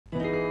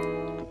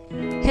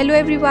Hello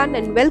everyone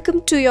and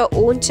welcome to your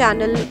own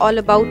channel all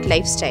about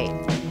lifestyle.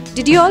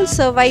 Did you all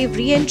survive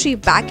re-entry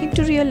back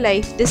into real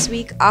life this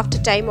week after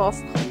time off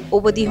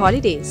over the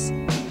holidays?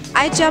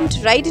 I jumped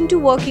right into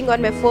working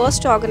on my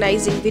first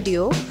organizing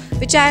video,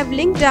 which I have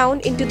linked down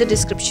into the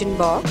description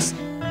box.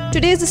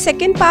 Today is the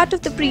second part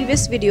of the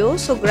previous video,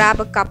 so grab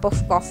a cup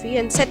of coffee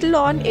and settle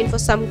on in for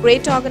some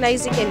great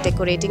organizing and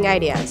decorating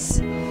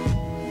ideas.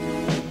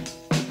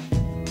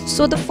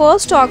 So the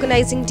first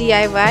organizing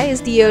DIY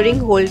is the earring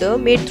holder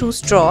made through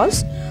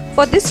straws.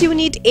 For this you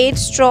need 8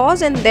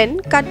 straws and then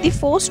cut the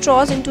 4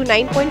 straws into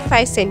 9.5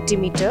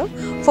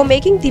 cm for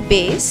making the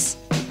base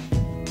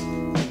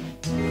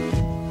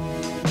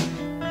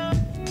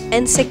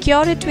and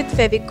secure it with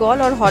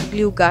Fevicol or hot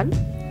glue gun.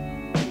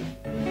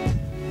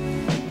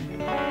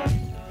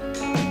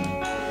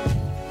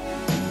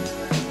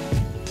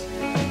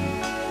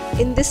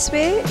 In this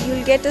way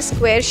you'll get a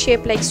square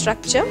shape like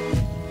structure.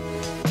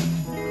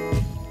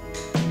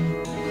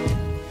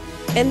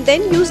 And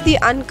then use the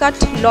uncut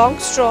long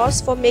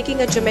straws for making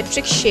a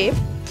geometric shape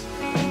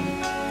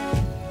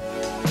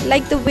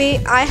like the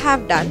way I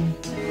have done.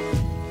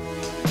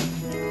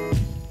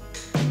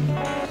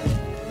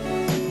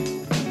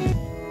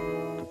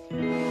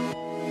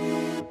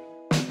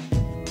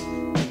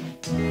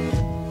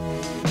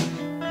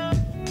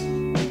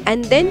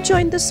 And then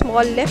join the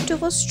small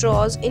leftover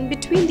straws in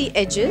between the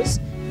edges,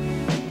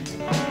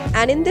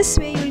 and in this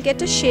way you will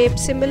get a shape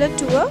similar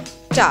to a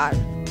tower.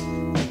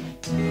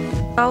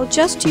 Now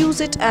just use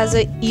it as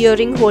a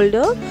earring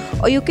holder,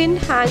 or you can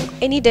hang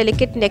any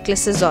delicate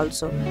necklaces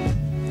also.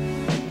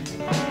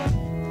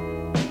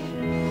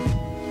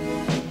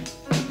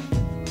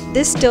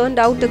 This turned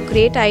out a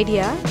great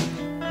idea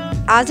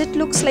as it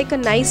looks like a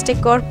nice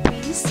decor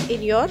piece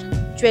in your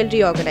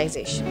jewelry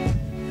organization.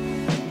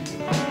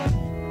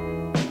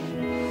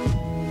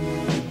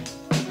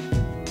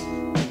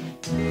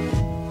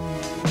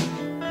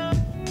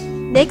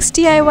 Next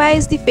DIY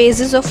is the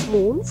phases of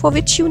moon, for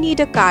which you need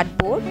a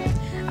cardboard.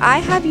 I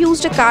have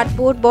used a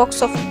cardboard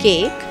box of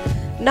cake.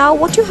 Now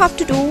what you have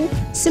to do,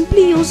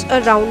 simply use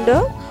a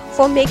rounder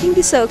for making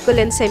the circle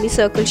and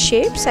semicircle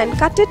shapes and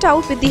cut it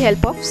out with the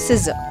help of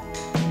scissors.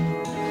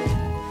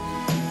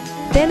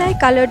 Then I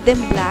colored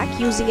them black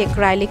using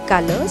acrylic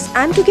colors,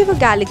 and to give a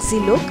galaxy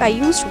look I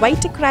used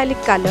white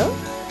acrylic color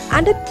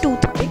and a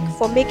toothpick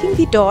for making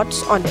the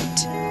dots on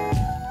it.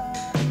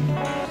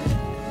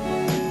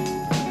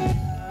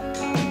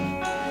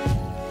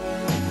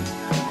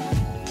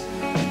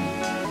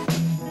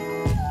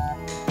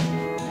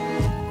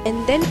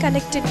 And then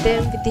connected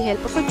them with the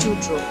help of a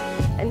jute rope,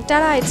 and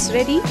tada, it's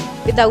ready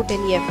without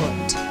any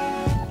effort.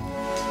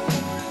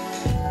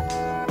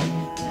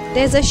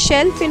 There's a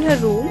shelf in her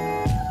room,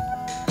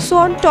 so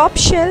on top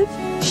shelf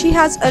she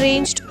has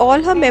arranged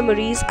all her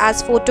memories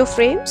as photo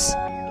frames.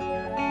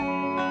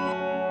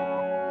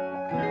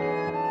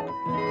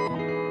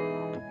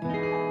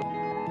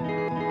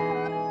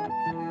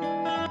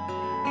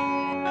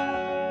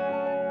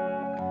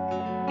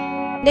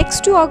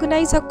 Next, to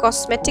organize her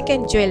cosmetic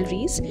and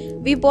jewelries,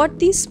 we bought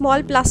these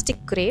small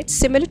plastic crates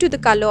similar to the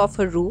color of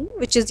her room,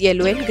 which is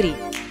yellow and green.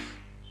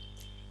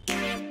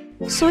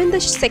 So in the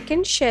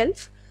second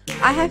shelf,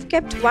 I have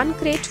kept one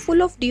crate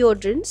full of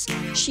deodorants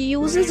she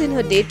uses in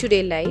her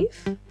day-to-day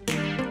life.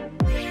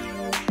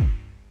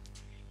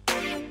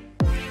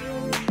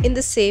 In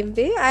the same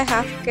way, I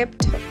have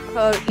kept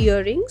her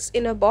earrings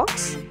in a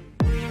box.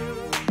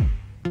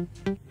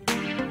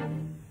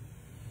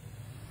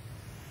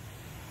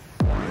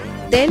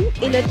 Then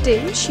in a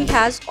tin she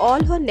has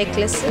all her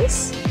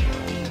necklaces.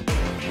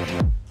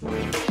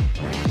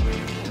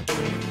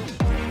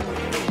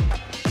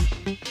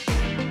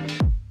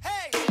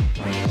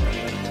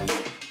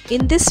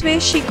 In this way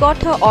she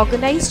got her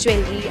organized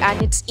jewelry,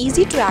 and it's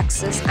easy to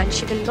access, and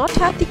she will not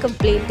have the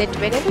complaint that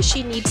whenever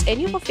she needs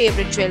any of her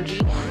favorite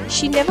jewelry,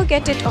 she never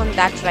get it on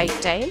that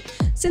right time,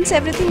 since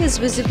everything is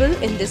visible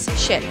in this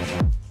shelf.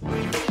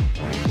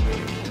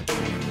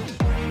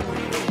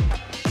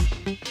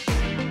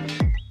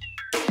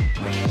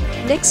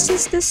 Next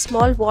is this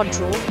small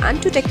wardrobe,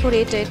 and to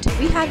decorate it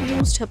we have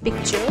used her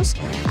pictures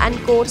and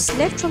codes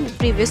left from the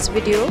previous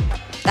video,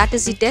 that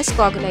is the desk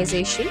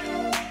organization.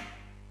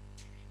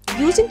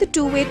 Using the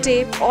two-way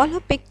tape, all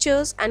her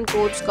pictures and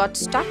codes got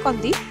stuck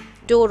on the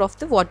door of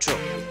the wardrobe.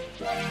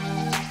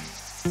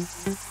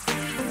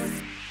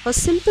 Her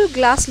simple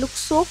glass looks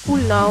so cool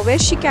now, where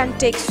she can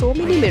take so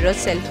many mirror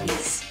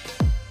selfies.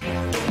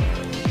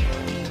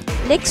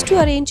 Next,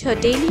 to arrange her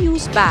daily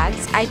use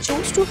bags, I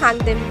chose to hang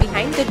them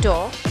behind the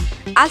door,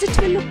 as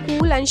it will look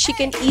cool and she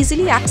can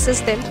easily access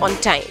them on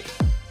time.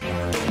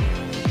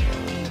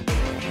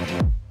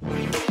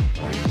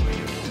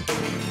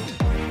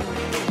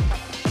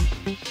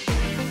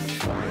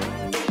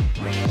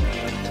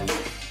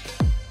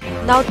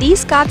 Now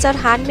these cards are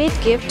handmade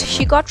gift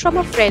she got from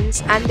her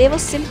friends, and they were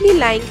simply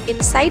lying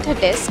inside her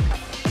desk.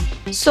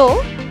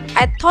 So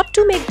I thought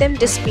to make them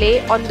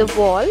display on the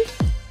wall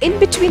in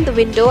between the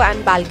window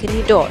and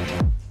balcony door.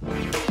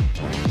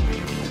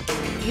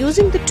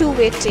 Using the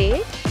two-way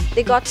tape,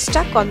 they got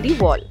stuck on the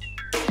wall.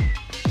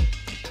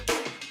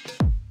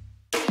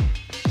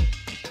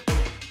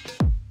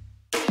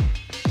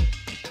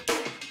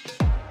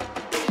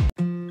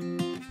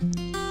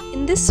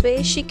 this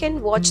way, she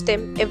can watch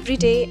them every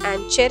day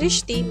and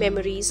cherish the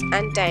memories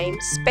and time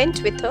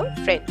spent with her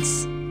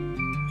friends.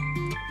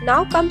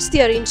 Now comes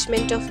the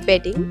arrangement of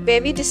bedding,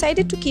 where we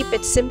decided to keep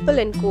it simple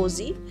and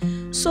cozy,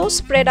 so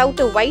spread out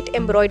a white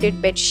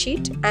embroidered bed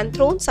sheet and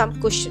thrown some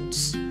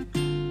cushions.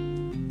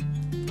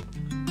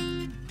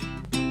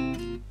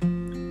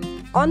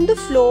 On the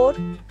floor,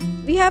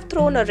 we have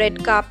thrown a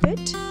red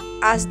carpet,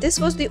 as this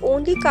was the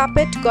only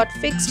carpet got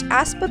fixed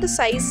as per the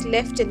size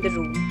left in the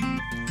room.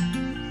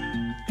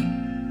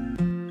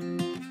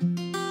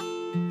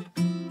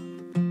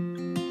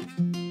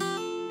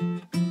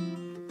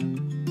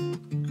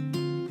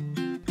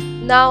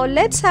 Now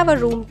let's have a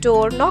room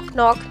tour. Knock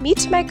knock,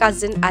 meet my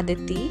cousin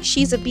Aditi.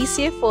 She's a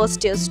BCA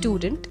first year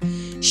student.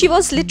 She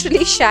was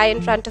literally shy in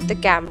front of the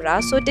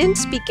camera, so didn't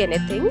speak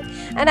anything,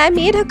 and I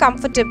made her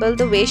comfortable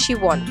the way she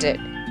wanted.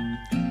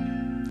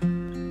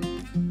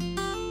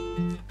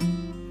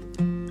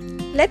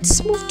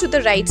 Let's move to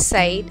the right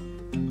side.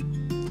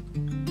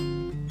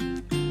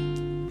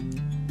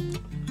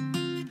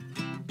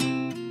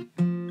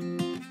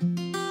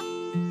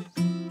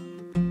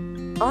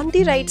 On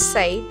the right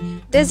side,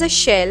 there's a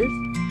shelf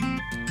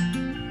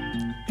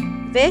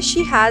where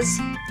she has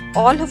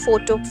all her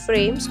photo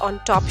frames on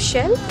top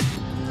shelf.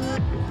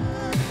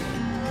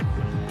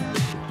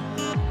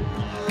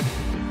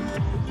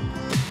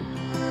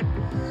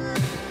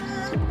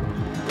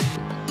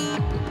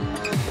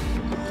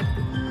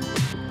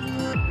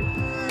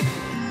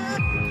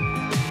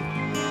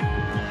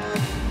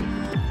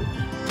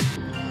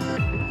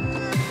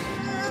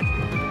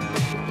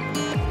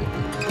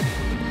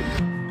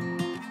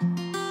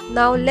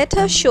 Now let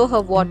her show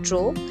her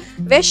wardrobe,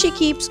 where she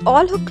keeps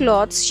all her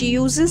clothes she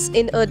uses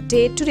in her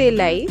day-to-day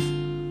life,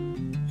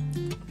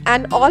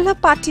 and all her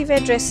party wear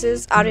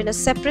dresses are in a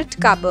separate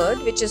cupboard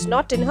which is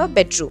not in her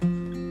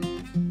bedroom.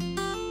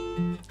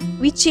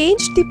 We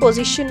changed the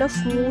position of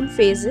moon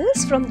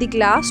phases from the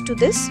glass to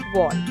this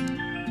wall.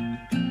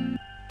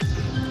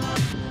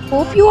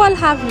 Hope you all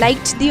have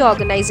liked the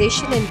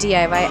organization and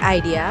DIY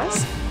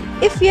ideas.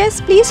 If yes,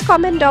 please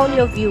comment down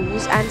your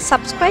views and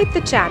subscribe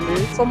the channel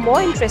for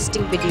more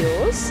interesting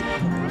videos.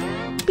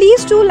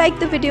 Please do like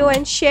the video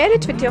and share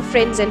it with your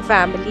friends and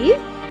family,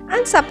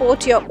 and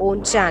support your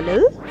own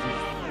channel.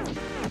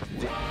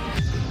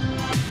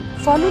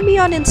 Follow me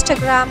on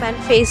Instagram and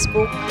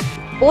Facebook.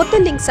 Both the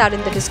links are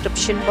in the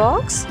description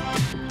box.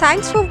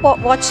 Thanks for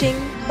watching.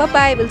 Bye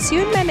bye. We'll see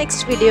you in my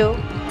next video.